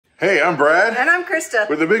Hey, I'm Brad. And I'm Krista.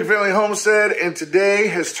 With the Big Family Homestead, and today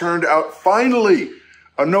has turned out finally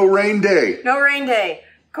a no rain day. No rain day.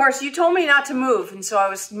 Of course, you told me not to move, and so I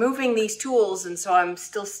was moving these tools, and so I'm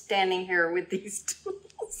still standing here with these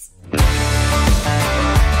tools.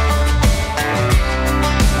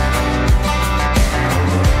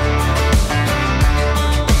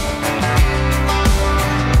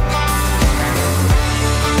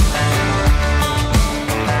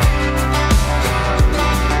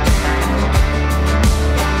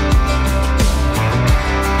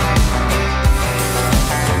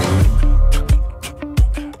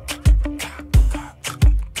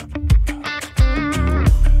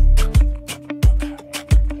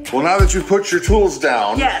 Well, now that you've put your tools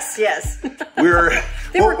down, Yes.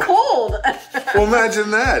 they were cold. Well,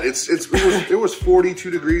 imagine that. It was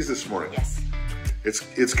 42 degrees this morning. Yes.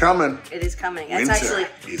 It's coming. It is coming. Winter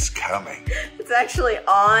is coming. It's actually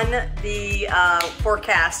on the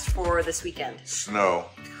forecast for this weekend. Snow.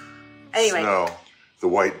 Anyway. Snow. The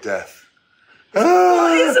White Death. What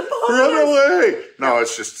is upon Run us? away. No,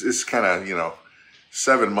 it's kind of,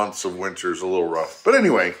 7 months of winter is a little rough. But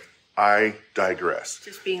anyway, I digress.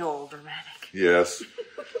 Just being all dramatic. Yes.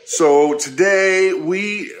 So today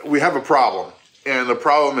we have a problem, and the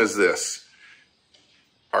problem is this.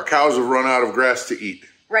 Our cows have run out of grass to eat.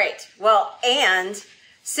 Right. Well, and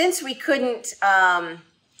since we couldn't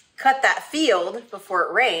cut that field before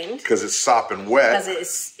it rained, Because it's sopping wet.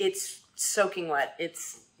 because it's soaking wet,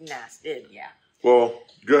 it's nasty. Yeah. Well,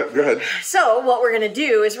 go ahead. So what we're going to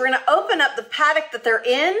do is we're going to open up the paddock that they're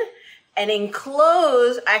in and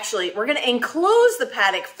enclose, actually, we're going to enclose the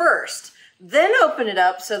paddock first, then open it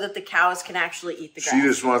up so that the cows can actually eat the grass. She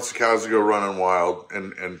just wants the cows to go running wild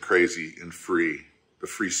and crazy and free, the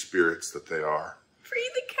free spirits that they are. Free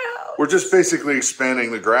the cows. We're just basically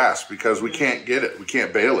expanding the grass because we can't get it. We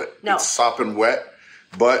can't bale it. No. It's sopping wet,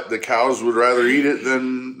 but the cows would rather eat it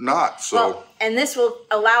than not. So. Well, and this will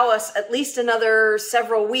allow us at least another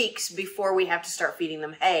several weeks before we have to start feeding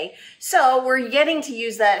them hay. So we're getting to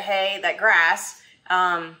use that hay, that grass.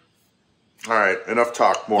 All right, enough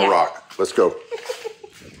talk, more Yeah. rock. Let's go.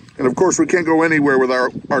 And of course, we can't go anywhere with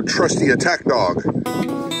our trusty attack dog.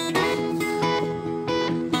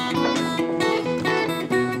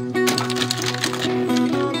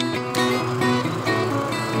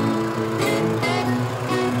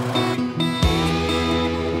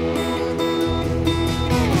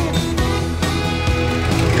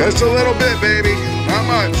 Just a little bit, baby. Not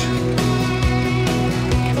much.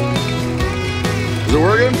 Is it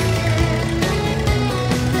working?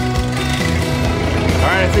 All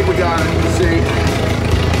right, I think we got it. Let's see.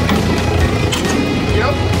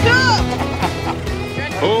 Yep.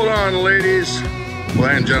 Hold on, ladies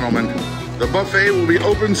and gentlemen. The buffet will be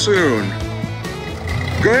open soon.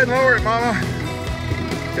 Go ahead and lower it, Mama.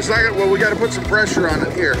 It's not gonna, well, we got to put some pressure on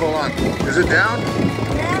it. Here, hold on. Is it down?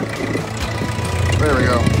 Yeah. There we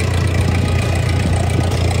go.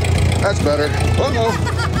 That's better.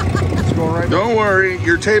 Uh-oh. It's going right. Don't worry,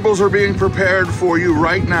 your tables are being prepared for you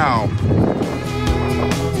right now.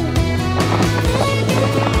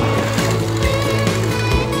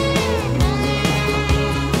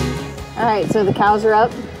 All right, so the cows are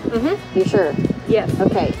up? Mm-hmm. You sure? Yes.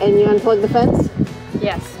 Okay, and you unplug the fence?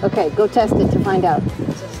 Yes. Okay, go test it to find out.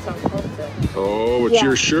 Just unplugged it. Oh, but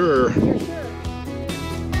you're sure. You're sure?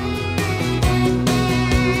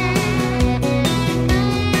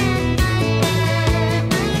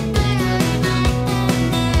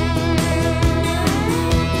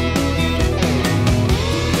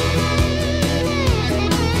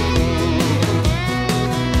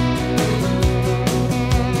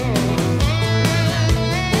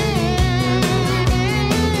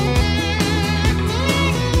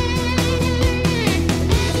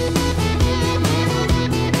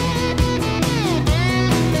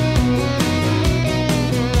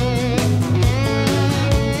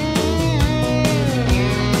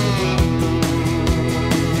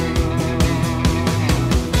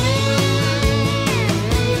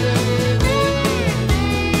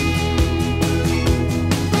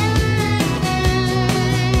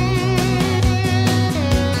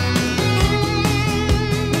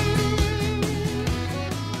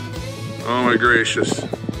 Oh my gracious.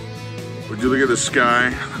 Would you look at the sky?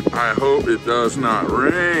 I hope it does not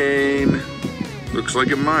rain. Looks like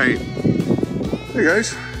it might. Hey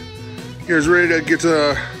guys, you guys ready to get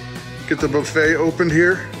the buffet opened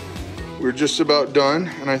here? We're just about done,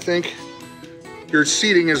 and I think your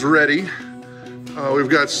seating is ready. We've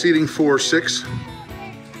got seating for 6.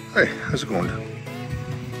 Hey, how's it going?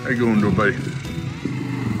 How you going, buddy?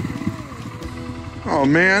 Oh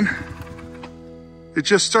man, it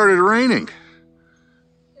just started raining.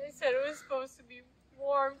 It's said it was supposed to be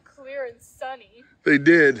warm, clear, and sunny. They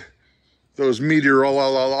did. Those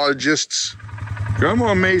meteorologists. Come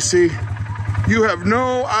on, Macy. You have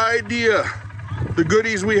no idea the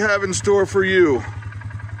goodies we have in store for you.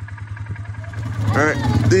 All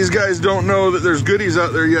right, these guys don't know that there's goodies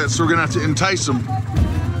out there yet, so we're gonna have to entice them.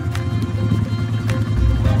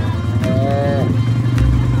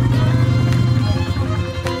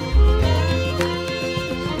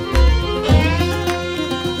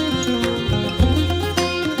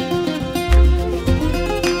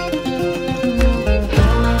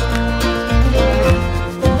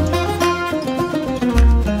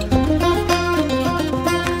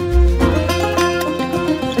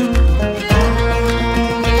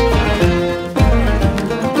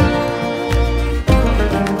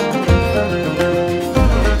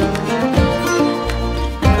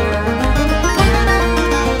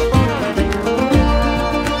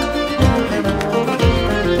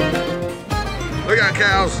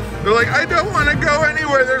 Cows. They're like, I don't want to go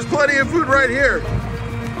anywhere. There's plenty of food right here.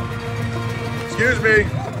 Excuse me.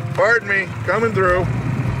 Pardon me. Coming through.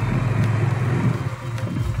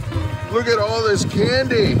 Look at all this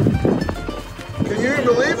candy. Can you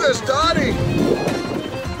believe this, Dottie?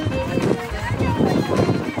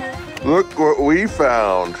 Look what we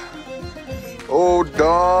found. Oh,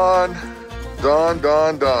 Dawn.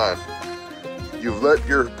 Dawn. You've let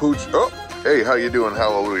your pooch... Oh, hey, how you doing?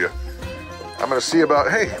 Hallelujah. I'm gonna see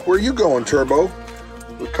about, hey, where you going, Turbo?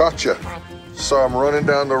 We caught you. Saw him running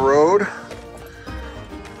down the road,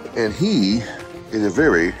 and he is a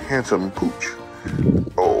very handsome pooch.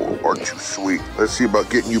 Oh, aren't you sweet? Let's see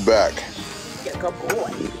about getting you back. Good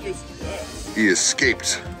boy. He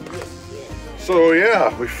escaped. So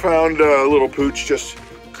yeah, we found a little pooch just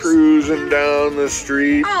cruising down the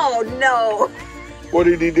street. Oh no. What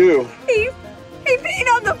did he do? He peed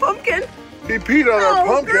on the pumpkin. He peed on our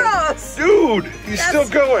pumpkin. Gross. Dude, he's still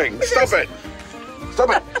going. Stop it. Stop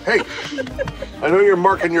it. Hey, I know you're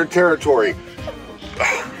marking your territory.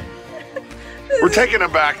 We're taking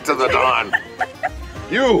him back to the Dawn.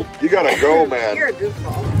 You gotta go, man. You're a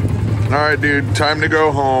goofball. All right, dude, time to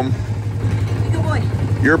go home. Good boy.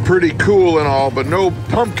 You're pretty cool and all, but no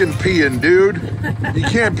pumpkin peeing, dude. You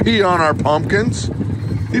can't pee on our pumpkins.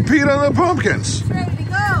 He peed on the pumpkins. He's ready to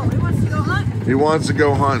go. He wants to go hunting. He wants to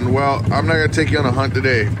go hunting. Well, I'm not gonna take you on a hunt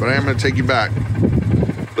today, but I am gonna take you back.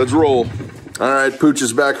 Let's roll. All right, Pooch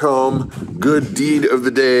is back home. Good deed of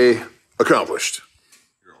the day accomplished.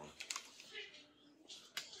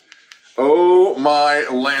 Oh my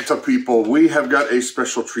Lanta people, we have got a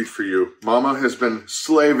special treat for you. Mama has been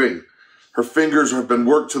slaving. Her fingers have been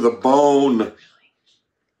worked to the bone.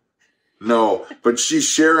 No, but she's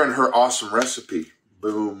sharing her awesome recipe.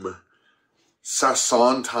 Boom.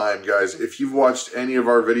 Sasson time, guys. If you've watched any of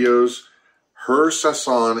our videos, her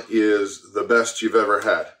sasson is the best you've ever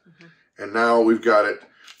had. And now we've got it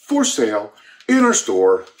for sale in our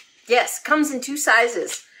store. Yes, comes in 2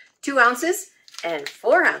 sizes, 2 ounces and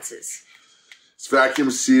 4 ounces. It's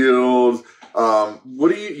vacuum sealed. What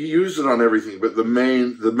do you use it on everything? But the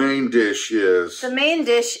main dish is... The main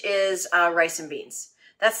dish is rice and beans.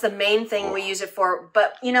 That's the main thing we use it for.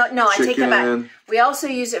 But, you know, no, chicken. I take that back. We also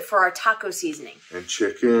use it for our taco seasoning. And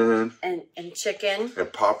chicken. And chicken.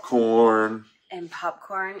 And popcorn. And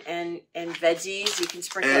popcorn and veggies. You can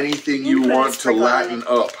sprinkle anything you want to Latin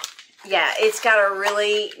up. Yeah, it's got a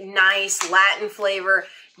really nice Latin flavor.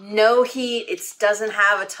 No heat. It doesn't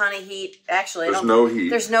have a ton of heat. Actually, there's no heat.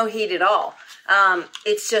 There's no heat at all.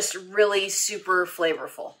 It's just really super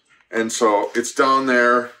flavorful. And so it's down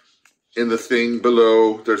there in the thing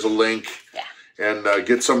below. There's a link. Yeah. And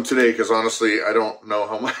get some today, because honestly, I don't know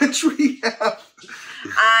how much we have.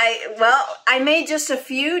 I made just a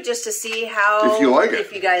few just to see how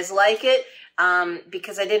if you guys like it.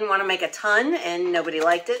 Because I didn't want to make a ton and nobody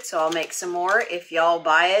liked it, so I'll make some more if y'all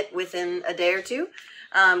buy it within a day or two.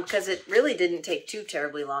 Because it really didn't take too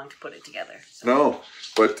terribly long to put it together. So. No,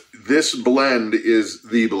 but this blend is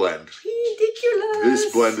the blend. Ridiculous.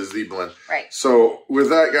 This blend is the blend. Right. So with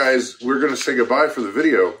that, guys, we're going to say goodbye for the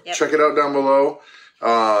video. Yep. Check it out down below.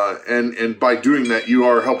 And by doing that, you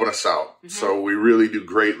are helping us out. So we really do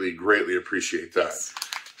greatly appreciate that. Yes.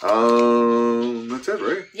 That's it,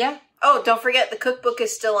 right? Yeah. Oh, don't forget, the cookbook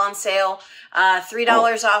is still on sale.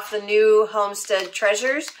 $3 off the new Homestead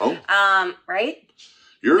Treasures. Oh. Right?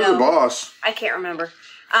 You're the boss. I can't remember.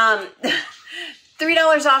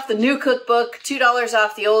 $3 off the new cookbook, $2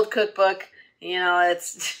 off the old cookbook. You know,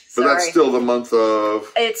 it's sorry. But that's still the month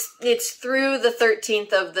of... It's through the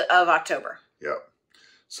 13th of October. Yeah.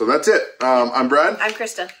 So that's it. I'm Brad. I'm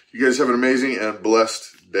Krista. You guys have an amazing and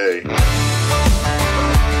blessed day.